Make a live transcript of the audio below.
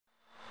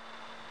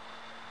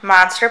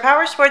Monster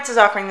Powersports is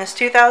offering this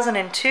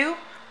 2002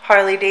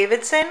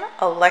 Harley-Davidson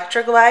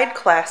Electra Glide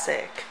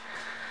Classic.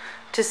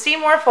 To see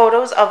more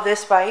photos of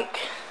this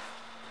bike,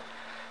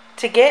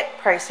 to get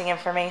pricing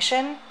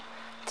information,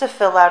 to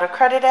fill out a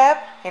credit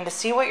app, and to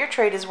see what your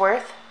trade is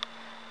worth,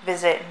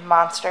 visit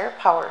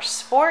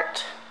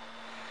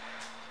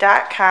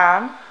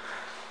monsterpowersport.com.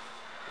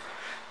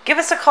 Give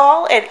us a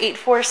call at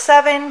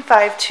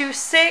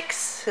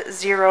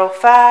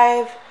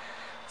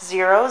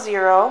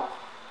 847-526-0500.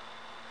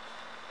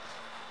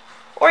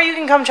 Or you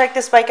can come check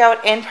this bike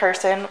out in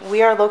person.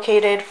 We are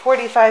located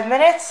 45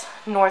 minutes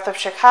north of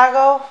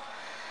Chicago,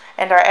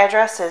 and our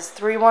address is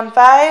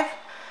 315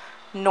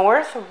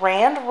 North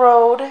Rand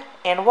Road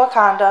in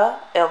Wauconda,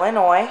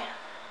 Illinois.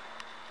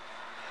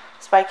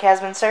 This bike has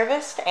been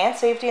serviced and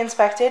safety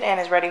inspected and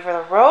is ready for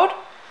the road.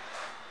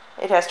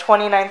 It has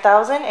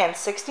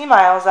 29,060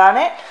 miles on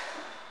it.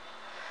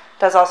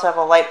 Does also have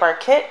a light bar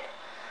kit,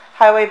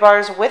 highway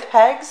bars with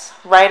pegs,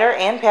 rider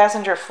and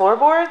passenger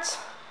floorboards.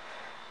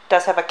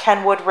 Does have a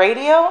Kenwood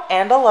radio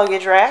and a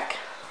luggage rack.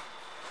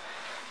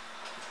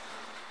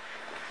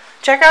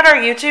 Check out our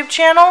YouTube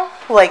channel,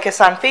 like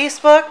us on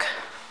Facebook,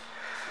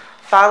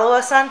 follow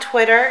us on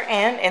Twitter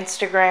and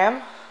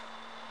Instagram.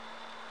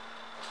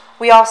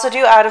 We also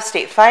do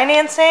out-of-state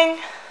financing,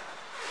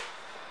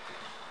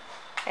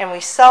 and we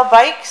sell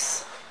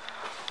bikes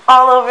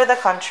all over the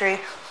country.